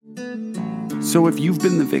So if you've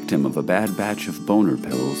been the victim of a bad batch of boner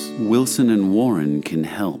pills, Wilson & Warren can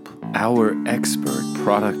help. Our expert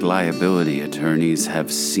product liability attorneys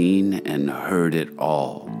have seen and heard it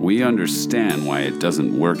all. We understand why it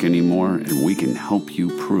doesn't work anymore, and we can help you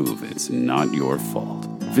prove it's not your fault.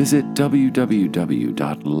 Visit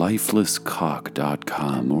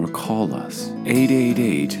www.lifelesscock.com or call us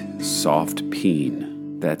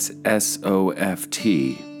 888-SOFT-PEEN. That's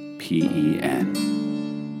SOFTPEN.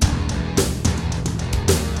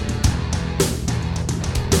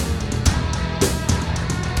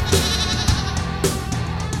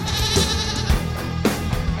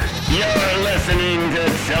 You're listening to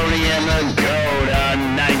Tony and the Goat on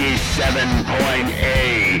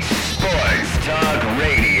 97.8 Sports Talk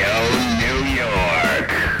Radio, New York.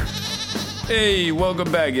 Hey, welcome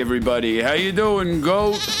back, everybody. How you doing,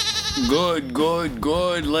 Goat? Good.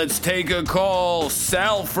 Let's take a call.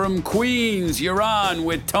 Sal from Queens, you're on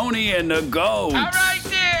with Tony and the Goat. All right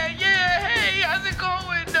there, yeah, hey, how's it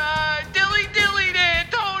going? Dilly there,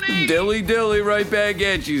 Tony. Dilly, right back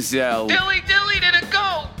at you, Sal. Dilly to the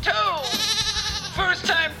Goat, too. First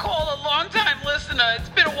time caller, long time listener. It's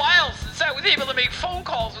been a while since I was able to make phone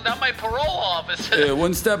calls without my parole officer. Yeah,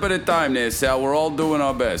 one step at a time there, Sal. We're all doing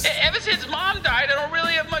our best. Ever since Mom died, I don't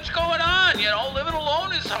really have much going on, you know. Living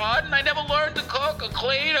alone is hard, and I never learned to cook or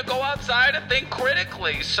clean or go outside and think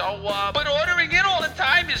critically. So, but ordering in all the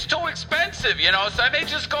time is too expensive, you know, so I may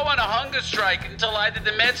just go on a hunger strike until either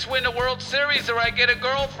the Mets win the World Series or I get a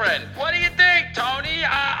girlfriend. What do you think, Tony?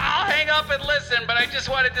 I'll hang up and listen, but I just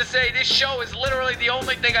wanted to say this show is literally the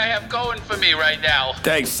only thing I have going for me right now.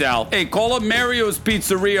 Thanks, Sal. Hey, call up Mario's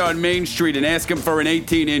Pizzeria on Main Street and ask him for an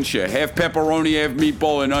 18-incher. Half pepperoni, half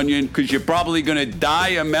meatball and onion, because you're probably going to die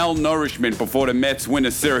of malnourishment before the Mets win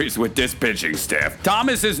a series with this pitching staff.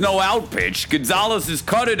 Thomas is no outpitch, Gonzalez's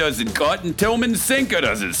cutter doesn't cut, and Tillman's sinker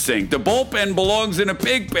doesn't sink. The bullpen belongs in a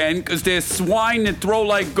pig pen because they're swine that throw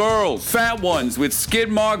like girls. Fat ones with skid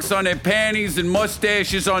marks on their panties and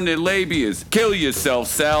mustaches on their labias. Kill yourself,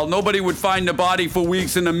 Sal. Nobody would find the body for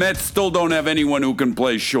weeks, and the Mets still don't have anyone who can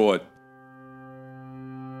play short.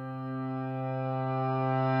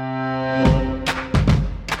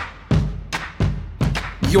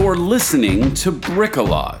 You're listening to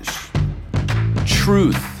Bricolage.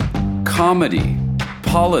 Truth, comedy,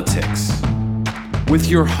 politics. With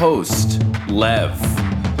your host, Lev.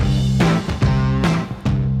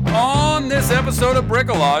 On this episode of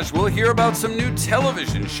Bricolage, we'll hear about some new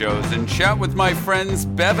television shows and chat with my friends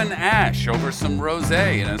Bev and Ash over some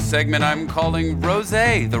rosé in a segment I'm calling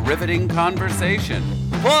Rosé, the Riveting Conversation.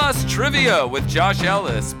 Plus, trivia with Josh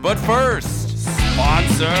Ellis. But first,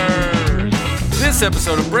 sponsors. This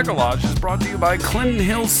episode of Bricolage is brought to you by Clinton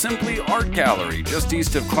Hills Simply Art Gallery, just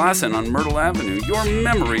east of Classen on Myrtle Avenue. Your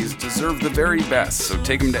memories deserve the very best, so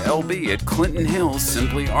take them to LB at Clinton Hills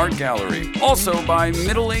Simply Art Gallery. Also by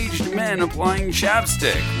middle-aged men applying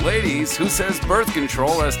chapstick. Ladies, who says birth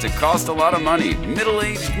control has to cost a lot of money?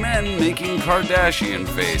 Middle-aged men making Kardashian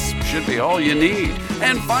face. Should be all you need.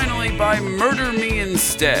 And finally by Murder Me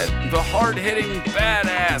Instead, the hard-hitting,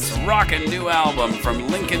 badass, rockin' new album from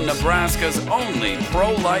Lincoln, Nebraska's own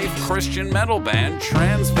pro-life Christian metal band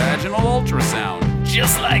Transvaginal Ultrasound.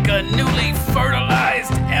 Just like a newly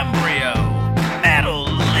fertilized embryo, metal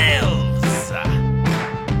lives.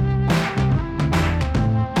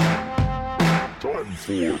 Time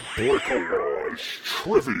for Bricolage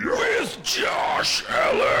Trivia with Josh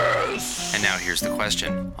Ellis. And now here's the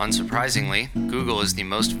question. Unsurprisingly, Google is the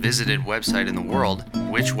most visited website in the world.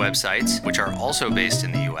 Which websites, which are also based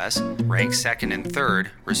in the US, rank second and third,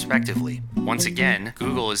 respectively? Once again,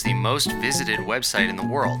 Google is the most visited website in the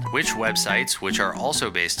world. Which websites, which are also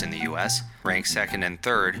based in the US, rank second and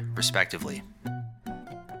third, respectively?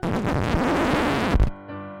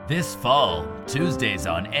 This fall, Tuesdays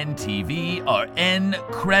on NTV are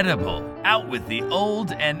N-credible. Out with the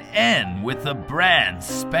old and N with the brand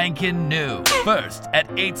spanking new. First,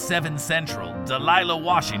 at 8/7 Central, Delilah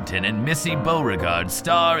Washington and Missy Beauregard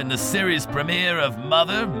star in the series premiere of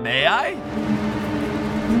Mother, May I?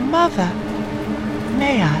 Mother,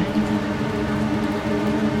 may I?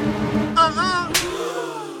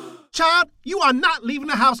 Child, you are not leaving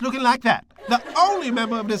the house looking like that. The only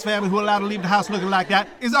member of this family who allowed to leave the house looking like that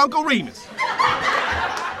is Uncle Remus.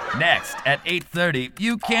 Next, at 8:30,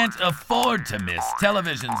 you can't afford to miss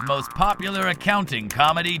television's most popular accounting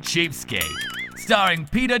comedy, Cheapskate. Starring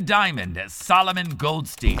Peter Diamond as Solomon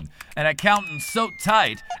Goldstein, an accountant so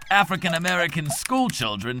tight, African-American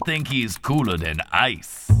schoolchildren think he's cooler than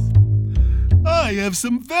ice. I have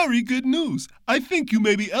some very good news. I think you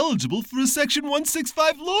may be eligible for a Section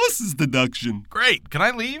 165 losses deduction. Great. Can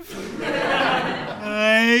I leave?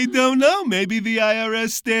 I don't know. Maybe the IRS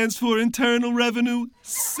stands for Internal Revenue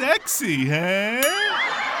Sexy, huh?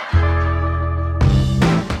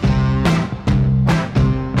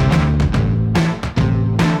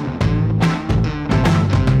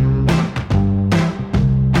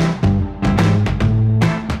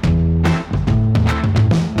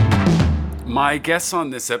 My guests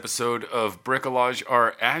on this episode of Bricolage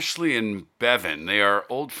are Ashley and Bevan. They are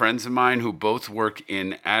old friends of mine who both work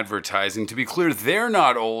in advertising. To be clear, they're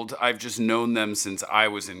not old. I've just known them since I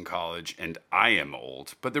was in college, and I am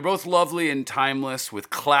old. But they're both lovely and timeless, with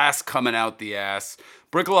class coming out the ass.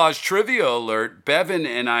 Bricolage trivia alert, Bevan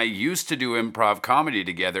and I used to do improv comedy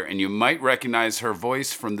together, and you might recognize her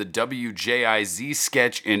voice from the WJIZ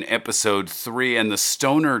sketch in episode 3 and the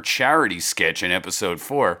Stoner charity sketch in episode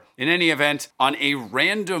 4. In any event, on a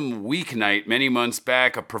random weeknight many months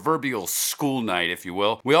back, a proverbial school night, if you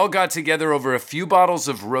will, we all got together over a few bottles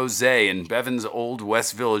of rosé in Bevan's old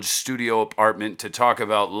West Village studio apartment to talk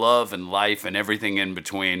about love and life and everything in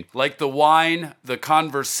between. Like the wine, the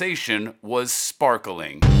conversation was sparkling.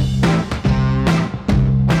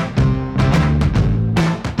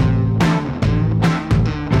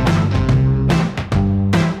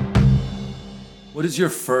 What is your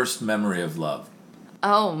first memory of love?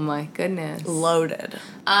 Oh my goodness. Loaded.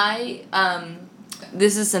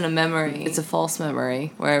 This isn't a memory. It's a false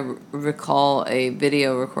memory where I recall a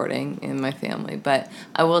video recording in my family. But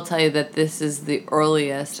I will tell you that this is the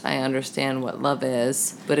earliest I understand what love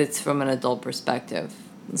is, but it's from an adult perspective.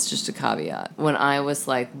 It's just a caveat. When I was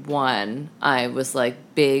like 1, I was like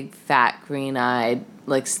big, fat, green-eyed,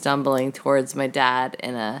 like stumbling towards my dad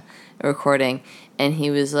in a recording. And he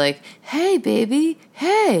was like, "Hey, baby,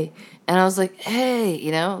 hey." And I was like, "Hey,"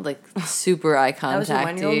 you know, like super eye contact.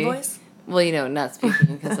 That was your 1-year-old voice? Well, you know, not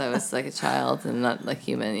speaking because I was like a child and not like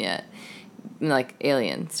human yet. Like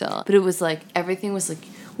alien still. But it was like, everything was like,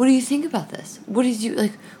 "What do you think about this? What did you,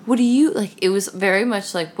 like, what do you," like, it was very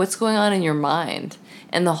much like, what's going on in your mind?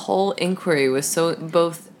 And the whole inquiry was so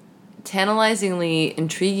both tantalizingly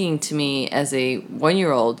intriguing to me as a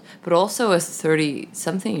 1-year-old, but also as a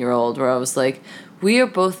 30-something-year-old, where I was like, we are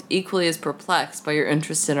both equally as perplexed by your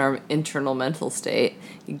interest in our internal mental state,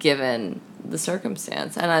 given the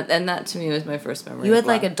circumstance. And that to me was my first memory. You had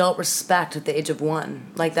like adult respect at the age of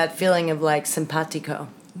 1, like that feeling of like simpatico.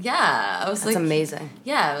 Yeah, I was That's amazing.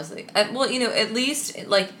 Yeah, I was like, well, you know, at least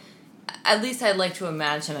I'd like to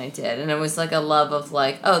imagine I did, and it was like a love of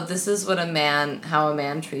like, oh, this is what how a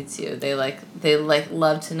man treats you. They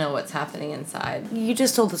love to know what's happening inside. You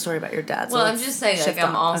just told the story about your dad. So well, I'm just saying, like,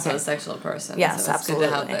 I'm also a sexual person. Yes, so it's absolutely.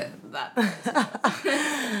 good to have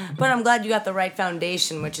that. But I'm glad you got the right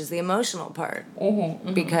foundation, which is the emotional part,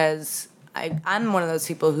 because I'm one of those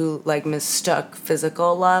people who like mistook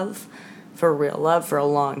physical love for real love for a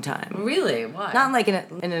long time. Really? Why? Not like in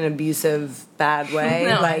an abusive, bad way.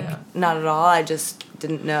 No, not at all. I just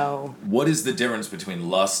didn't know. What is the difference between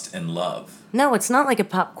lust and love? No, it's not like a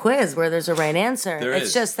pop quiz where there's a right answer.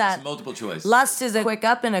 It's just that it's multiple choice. Lust is a quick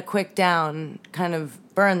up and a quick down kind of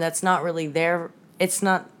burn that's not really there. It's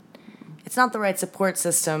not the right support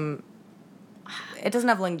system. It doesn't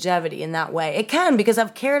have longevity in that way. It can, because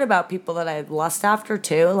I've cared about people that I lust after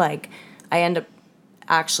too. Like, I end up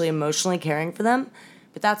actually emotionally caring for them,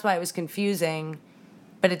 but that's why it was confusing,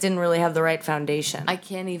 but it didn't really have the right foundation. I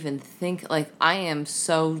can't even think, like, I am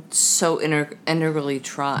so integrally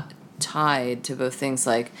tied to both things.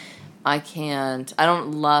 Like, I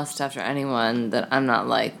don't lust after anyone that I'm not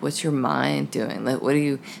like, what's your mind doing? Like, what do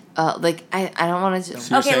you, like, I don't want to just...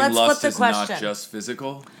 So you're saying let's lust flip the question. Is not just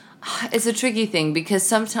physical? It's a tricky thing, because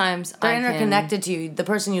sometimes they're interconnected to you. The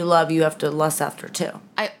person you love, you have to lust after too.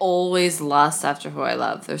 I always lust after who I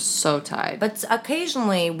love. They're so tied. But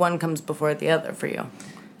occasionally one comes before the other for you.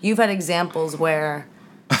 You've had examples where...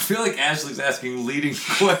 I feel like Ashley's asking leading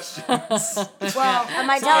questions. Well, am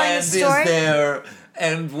I telling a story? Is there...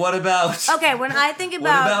 And what about... Okay, when I think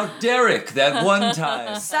about... What about Derek, that one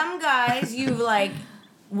time? Some guys you've, like,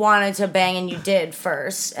 wanted to bang and you did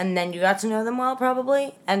first, and then you got to know them well,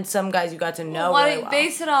 probably. And some guys you got to know really well. Why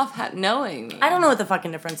base it off knowing me? I don't know what the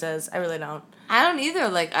fucking difference is. I really don't. I don't either.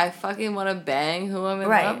 Like, I fucking want to bang who I'm in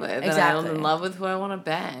love with. Exactly. And I'm in love with who I want to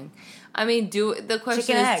bang. I mean, the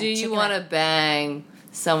question is, do you want to bang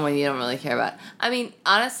someone you don't really care about? I mean,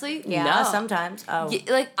 honestly, no. Sometimes. Oh.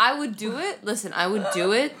 Like, I would do it. Listen, I would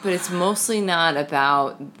do it, but it's mostly not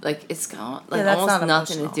about, like, it's got, like, almost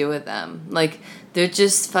nothing to do with them. Like, they're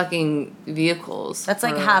just fucking vehicles. That's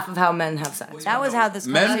like half of how men have sex. That was how this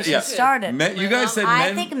conversation started. You guys said men...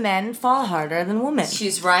 I think men fall harder than women.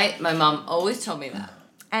 She's right. My mom always told me that.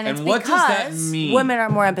 And it's what because does that mean? Women are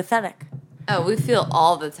more empathetic. Oh, we feel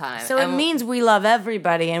all the time. So it means we love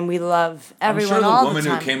everybody and we love everyone all the time. I'm sure the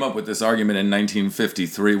woman who came up with this argument in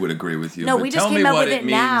 1953 would agree with you. No, but we just tell me came up what with it it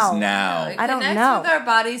means now. It I don't connects know. with our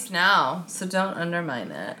bodies now, so don't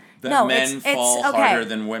undermine it. That men fall harder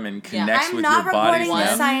than women connects with your bodies now. I'm not reporting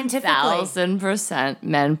this scientifically. 1,000%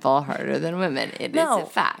 men fall harder than women. It is a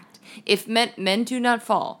fact. If men do not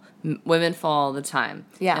fall, women fall all the time.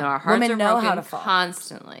 Yeah, and our hearts women are know broken how to fall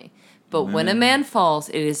constantly. But when a man falls,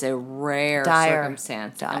 it is a rare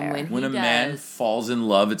circumstance. And when a man falls in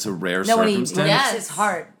love, it's a rare when he circumstance. breaks his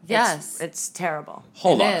heart. Yes. It's terrible.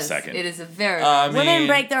 Hold on a second. It is a very... Women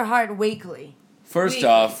break their heart weekly. First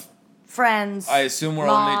off, friends. I assume we're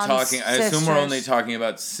moms, only talking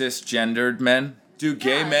about cisgendered men. Do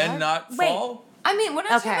gay men not fall? I mean, we're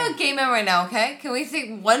not talking about gay men right now, okay? Can we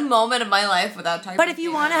take one moment of my life without talking But about if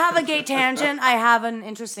you want to have a gay tangent, I have an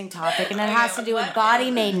interesting topic, and it has to do with body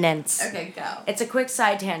maintenance. Okay, go. It's a quick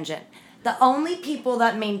side tangent. The only people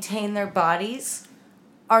that maintain their bodies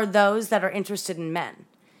are those that are interested in men.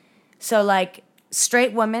 So, like,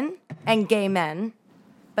 straight women and gay men,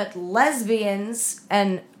 but lesbians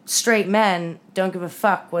and straight men don't give a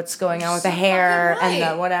fuck what's going on with the hair and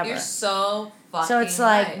the whatever. You're so fucking So it's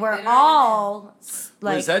like we're all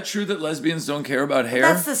like. Wait, is that true that lesbians don't care about hair?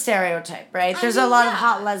 That's the stereotype, right? There's a lot of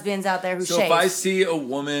hot lesbians out there who So shave. if I see a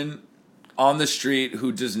woman on the street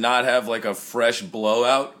who does not have like a fresh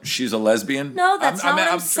blowout, she's a lesbian? No, that's not what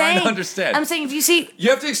I'm I'm saying. trying to understand. I'm saying if you see... You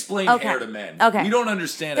have to explain Okay. hair to men. Okay. We don't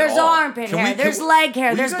understand There's at all. armpit hair, there's leg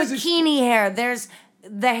hair, will you there's guys bikini hair, there's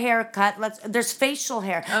the haircut, there's facial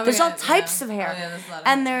hair, there's all types of hair,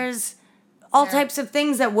 and there's all types of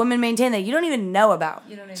things that women maintain that you don't even know about.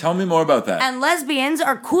 Tell me more about that. And lesbians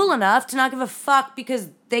are cool enough to not give a fuck because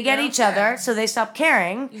they get each other, so they stop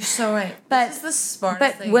caring. You're so right. But this is the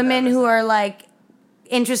smartest thing women who are like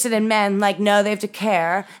interested in men, like no, they have to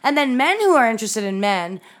care, and then men who are interested in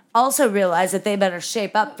men also realize that they better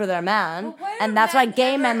shape up for their man, and that's why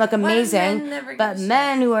gay men look amazing. But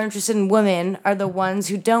men who are interested in women are the ones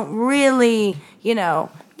who don't really,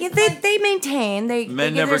 they maintain.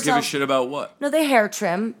 Men never give a shit about what? No, they hair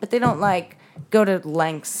trim, but they don't like go to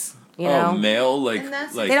lengths. You know, male like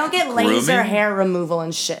they don't get laser grooming? hair removal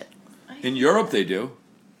and shit. In Europe, they do.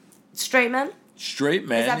 Straight men. Straight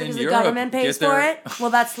men Is that because in the Europe government pays get their- for it? Well,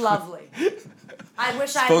 that's lovely. I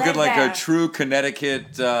wish I Spoken lived like there. a true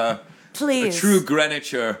Connecticut, Please. a true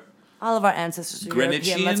Greenwicher. All of our ancestors are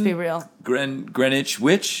European, let's be real. Greenwich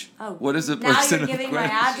witch? Oh, What is a now person you're of giving my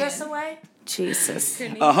Greenwich? address away? Jesus.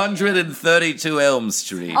 132 Elm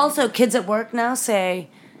Street. Also, kids at work now say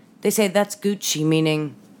that's Gucci,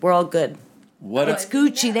 meaning we're all good. What? It's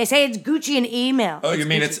Gucci. They say it's Gucci in email. Oh, you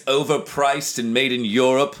mean Gucci. it's overpriced and made in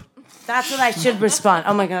Europe? That's what I should respond.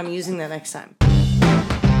 Oh my God, I'm using that next time.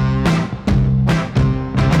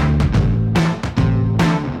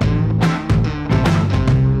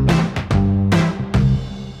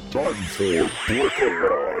 Time for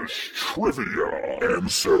Bricolage Trivia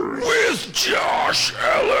Answers with Josh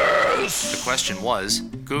Ellis. The question was,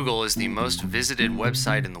 Google is the most visited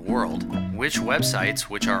website in the world. Which websites,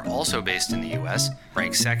 which are also based in the US,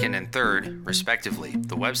 rank second and third, respectively?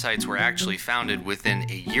 The websites were actually founded within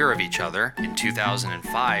a year of each other. In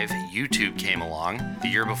 2005, YouTube came along. The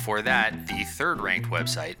year before that, the third-ranked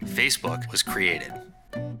website, Facebook, was created.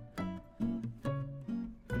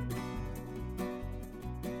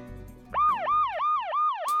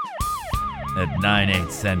 At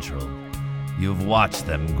 9/8 Central, you've watched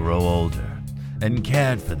them grow older and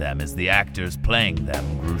cared for them as the actors playing them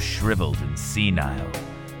grew shriveled and senile.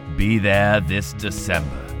 Be there this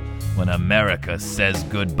December when America says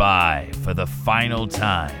goodbye for the final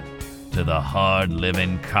time to the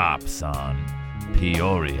hard-living cops on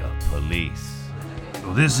Peoria Police.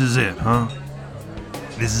 So this is it, huh?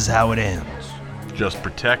 This is how it ends. Just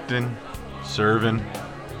protecting, serving,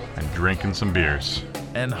 and drinking some beers.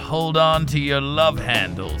 And hold on to your love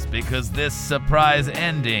handles because this surprise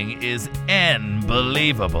ending is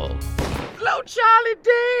unbelievable. Slow Charlie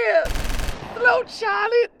dead! Slow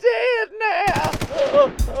Charlie dead now!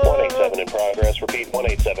 187 in progress. Repeat,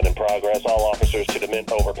 187 in progress. All officers to the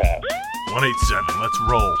Mint overpass. 187, let's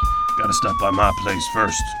roll. Gotta stop by my place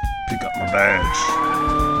first. Pick up my badge.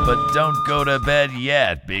 But don't go to bed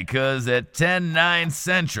yet, because at 10/9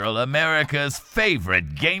 Central, America's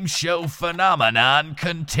favorite game show phenomenon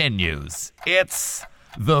continues. It's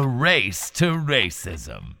the race to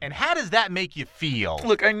racism. And how does that make you feel?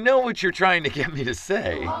 Look, I know what you're trying to get me to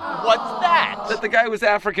say. What's that? That the guy was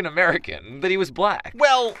African American, that he was black.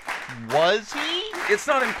 Well, was he? It's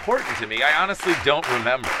not important to me. I honestly don't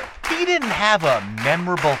remember. He didn't have a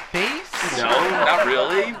memorable face? No, not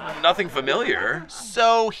really. Nothing familiar.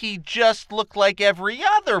 So he just looked like every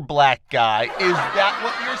other black guy. Is that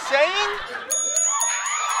what you're saying?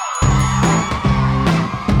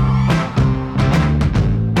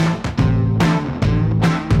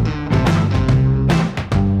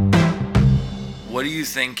 What do you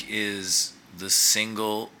think is the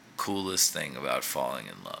single coolest thing about falling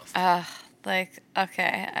in love?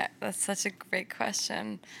 That's such a great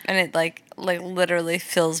question. And it like literally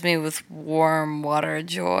fills me with warm water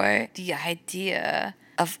joy. The idea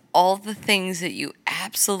of all the things that you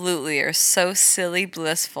absolutely are so silly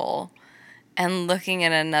blissful and looking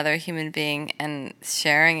at another human being and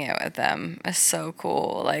sharing it with them is so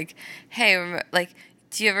cool. Like, hey,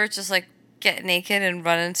 do you ever just get naked and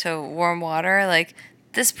run into warm water? Like,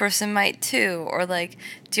 this person might too. Or do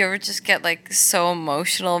you ever just get so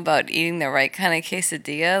emotional about eating the right kind of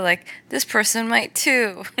quesadilla? Like, this person might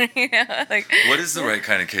too. What is the right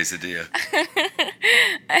kind of quesadilla?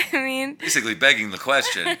 I mean, basically begging the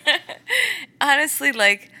question. Honestly,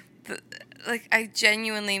 I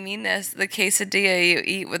genuinely mean this. The quesadilla you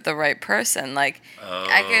eat with the right person. I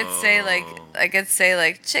could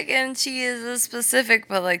say chicken, cheese is specific,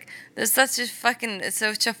 but there's it's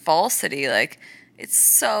such a falsity. It's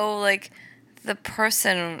so the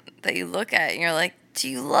person that you look at and you're like, do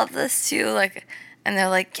you love this too? And they're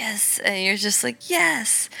like, yes. And you're just like,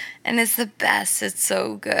 yes. And it's the best. It's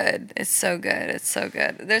so good. It's so good. It's so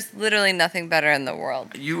good. There's literally nothing better in the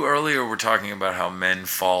world. You earlier were talking about how men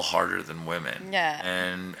fall harder than women. Yeah.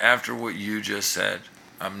 And after what you just said,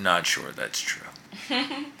 I'm not sure that's true.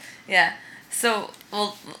 Yeah. So,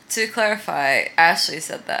 well, to clarify, Ashley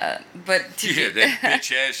said that, but that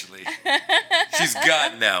bitch Ashley. She's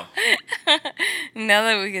got now. Now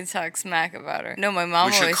that we can talk smack about her. No, my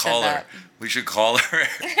mom always said that. We should call her on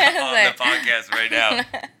the podcast right now.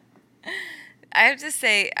 I have to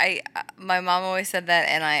say, my mom always said that,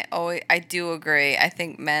 and I do agree. I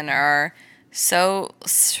think men are they're so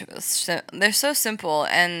simple,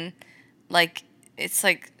 and it's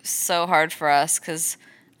so hard for us because.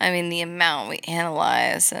 I mean, the amount we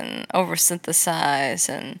analyze and oversynthesize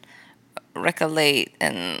and recollate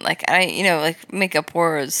and make up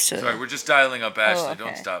words to. Sorry, we're just dialing up Ashley. Oh, okay.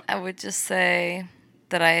 Don't stop. I would just say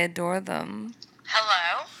that I adore them.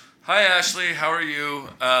 Hello. Hi, Ashley. How are you?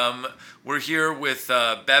 We're here with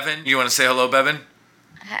Bevan. You want to say hello, Bevan?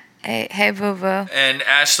 Hey, Boo Boo. And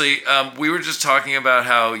Ashley, we were just talking about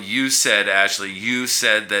how you said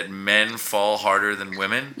that men fall harder than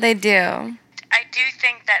women. They do. I do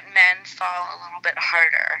think that men fall a little bit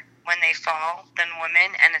harder when they fall than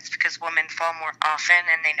women, and it's because women fall more often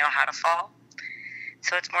and they know how to fall.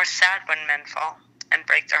 So it's more sad when men fall and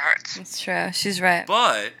break their hearts. It's true. She's right.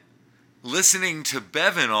 But listening to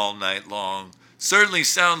Bevan all night long certainly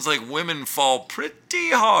sounds like women fall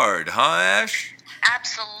pretty hard, huh, Ash?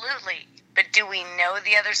 Absolutely. But do we know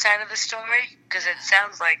the other side of the story? Because it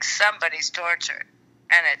sounds like somebody's tortured,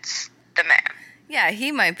 and it's the man. Yeah,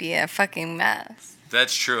 he might be a fucking mess.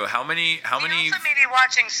 That's true. How many? He also may be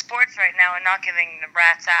watching sports right now and not giving the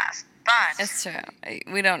rat's ass. But it's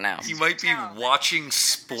true. We don't know. He might be watching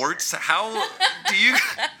sports. How do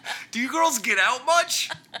you girls get out much?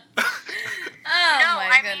 No,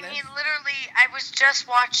 I mean, he literally. I was just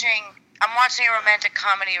watching. I'm watching a romantic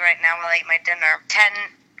comedy right now while I eat my dinner.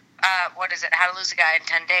 How to Lose a Guy in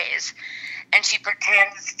 10 Days. And she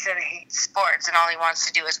pretends to hate sports, and all he wants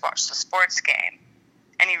to do is watch the sports game.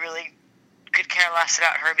 And he really could care less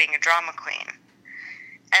about her being a drama queen.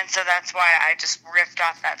 And so that's why I just riffed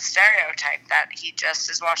off that stereotype that he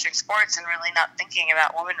just is watching sports and really not thinking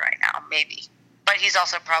about women right now, maybe. But he's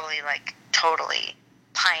also probably, totally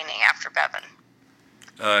pining after Bevan.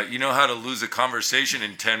 You know how to lose a conversation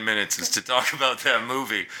in 10 minutes is to talk about that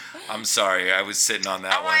movie. I'm sorry, I was sitting on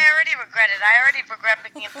that one. I already regret it. I already regret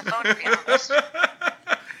picking up the phone, to be honest.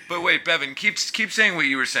 But wait, Bevan, keep saying what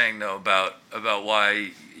you were saying, though, about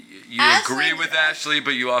why you agree with Ashley,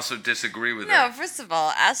 but you also disagree with her. No, first of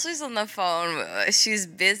all, Ashley's on the phone. She's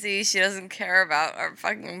busy. She doesn't care about our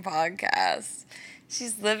fucking podcast.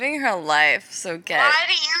 She's living her life, so get it. Why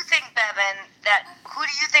do you think, Bevan, who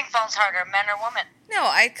do you think falls harder, men or women? No,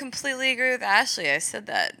 I completely agree with Ashley. I said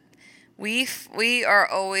that. We are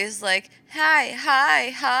always like,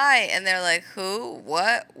 hi, and they're like, who,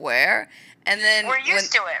 what, where? And then we're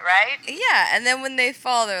used to it, right? Yeah, and then when they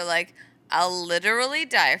fall, they're like, I'll literally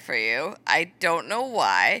die for you. I don't know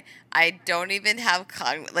why. I don't even have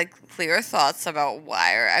clear thoughts about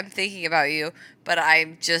why, or I'm thinking about you, but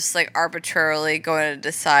I'm just arbitrarily going to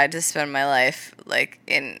decide to spend my life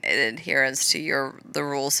in adherence to the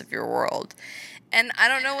rules of your world. And I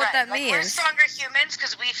don't know what that means. We're stronger humans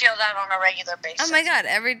because we feel that on a regular basis. Oh my God,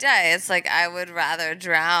 every day. It's like I would rather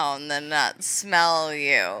drown than not smell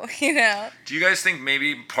you, you know? Do you guys think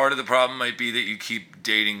maybe part of the problem might be that you keep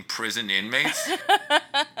dating prison inmates?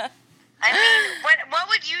 I mean, what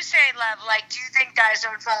would you say, Lev? Like, do you think guys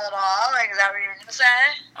don't fall at all? Like, is that what you're going to say?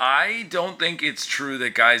 I don't think it's true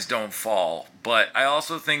that guys don't fall, but I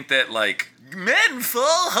also think that, like, men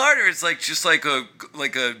fall harder. It's like just like a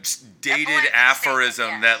dated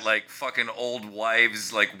aphorism that like fucking old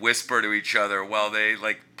wives like whisper to each other while they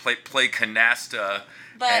like play canasta.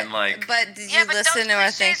 And like, but did you listen to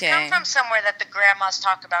our thinking? Come from somewhere that the grandmas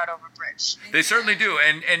talk about over bridge. They certainly do,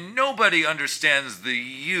 and nobody understands the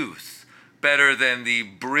youth better than the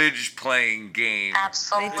bridge playing game.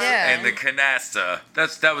 Absolutely. And the canasta.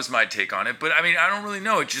 That was my take on it. But I mean, I don't really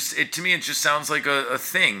know. To me it just sounds like a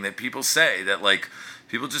thing that people say, that like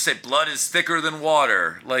people just say blood is thicker than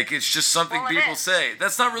water. Like it's just something people say.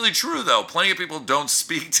 That's not really true though. Plenty of people don't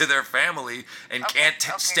speak to their family and can't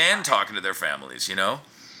stand talking to their families, you know?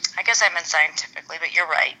 I guess I meant scientifically, but you're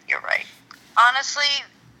right. Honestly,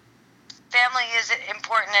 family is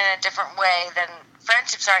important in a different way than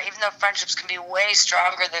friendships are, even though friendships can be way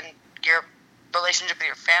stronger than your relationship with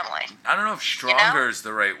your family. I don't know if stronger is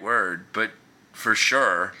the right word, but for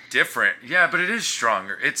sure. Different. Yeah, but it is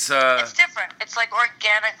stronger. It's different. It's like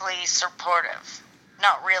organically supportive.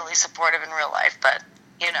 Not really supportive in real life, but,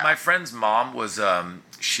 you know. My friend's mom was,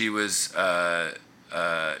 she was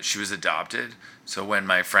adopted. So when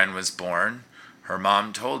my friend was born, her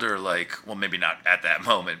mom told her, like, well, maybe not at that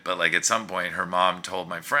moment, but like at some point, her mom told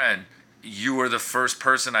my friend, "You were the first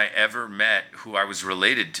person I ever met who I was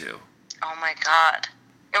related to." Oh my God.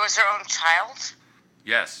 It was her own child?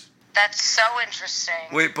 Yes. That's so interesting.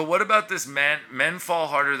 Wait, but what about this men fall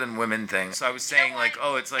harder than women thing? So I was saying, like,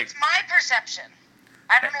 oh, it's like... It's my perception.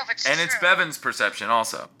 I don't know if it's true. And it's Bevan's perception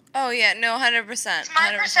also. Oh, yeah, no, 100%. It's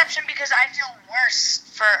my perception because I feel worse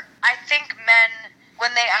I think men,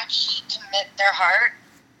 when they actually commit their heart,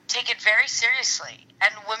 take it very seriously.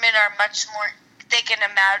 And women are much more, they can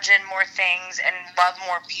imagine more things and love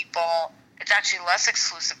more people. It's actually less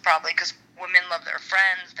exclusive probably because women love their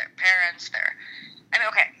friends, their parents,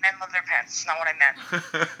 men love their parents. That's not what I meant.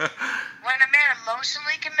 When a man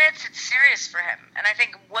emotionally commits, it's serious for him. And I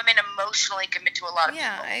think women emotionally commit to a lot of people.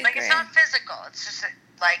 I like, agree. It's not physical. It's just,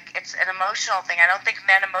 it's an emotional thing. I don't think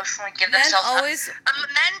men emotionally give themselves...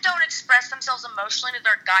 men don't express themselves emotionally to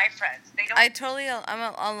their guy friends. They don't...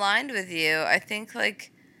 I'm aligned with you. I think,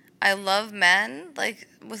 like, I love men, like,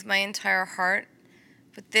 with my entire heart.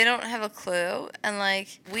 But they don't have a clue, and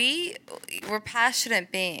like we're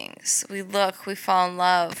passionate beings. We fall in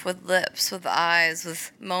love with lips, with eyes,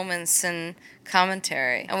 with moments and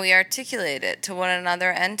commentary, and we articulate it to one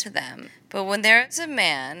another and to them. But when there's a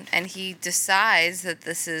man and he decides that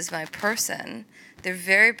this is my person, they're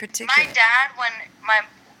very particular. My dad, when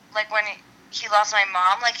he lost my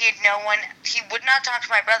mom, like he had no one, he would not talk to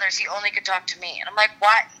my brothers, he only could talk to me. And I'm like,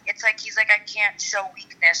 why? It's like, he's like, I can't show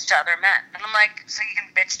weakness to other men. And I'm like, so you can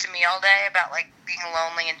bitch to me all day about like being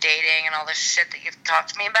lonely and dating and all this shit that you've talked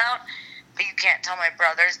to me about, but you can't tell my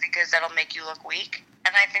brothers because that'll make you look weak.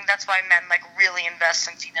 And I think that's why men like really invest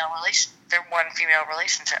in their one female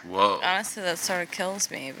relationship. Whoa. Honestly, that sort of kills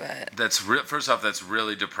me, but... First off, that's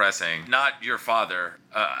really depressing. Not your father.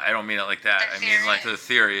 I don't mean it like that. I mean, like, the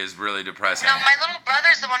theory is really depressing. No, my little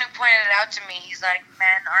brother's the one who pointed it out to me. He's like,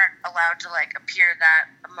 men aren't allowed to, like, appear that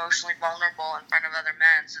emotionally vulnerable in front of other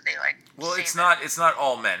men, so they, like... Well, it's not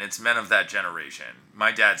all men. It's men of that generation.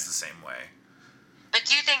 My dad's the same way. But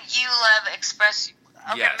do you think you, Lev, express...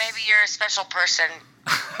 Okay, yes. Maybe you're a special person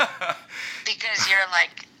because you're,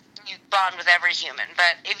 like... You bond with every human,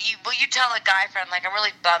 but will you tell a guy friend, like, I'm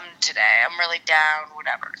really bummed today, I'm really down,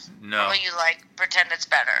 whatever? No. Or will you, like, pretend it's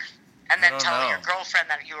better, and then tell your girlfriend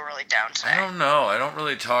that you were really down today? I don't know. I don't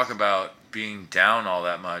really talk about being down all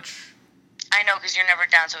that much. I know, because you're never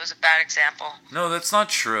down, so it was a bad example. No, that's not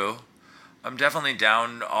true. I'm definitely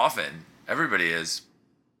down often. Everybody is.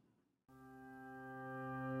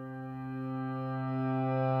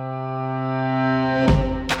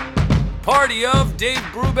 Party of Dave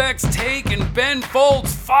Brubeck's Take and Ben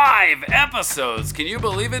Folds 5 episodes. Can you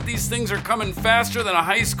believe it? These things are coming faster than a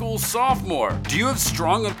high school sophomore. Do you have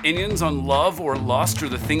strong opinions on love or lust or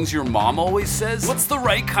the things your mom always says? What's the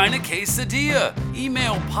right kind of quesadilla?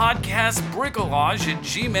 Email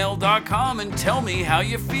podcastbricolage@gmail.com and tell me how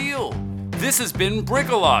you feel. This has been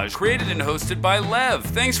Bricolage, created and hosted by Lev.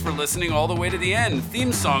 Thanks for listening all the way to the end.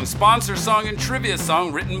 Theme song, sponsor song, and trivia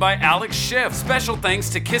song written by Alex Schiff. Special thanks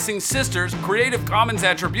to Kissing Sisters. Creative Commons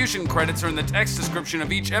attribution credits are in the text description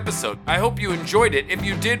of each episode. I hope you enjoyed it. If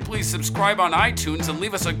you did, please subscribe on iTunes and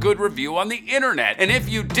leave us a good review on the internet. And if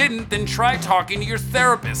you didn't, then try talking to your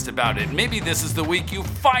therapist about it. Maybe this is the week you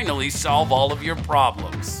finally solve all of your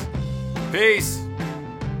problems. Peace.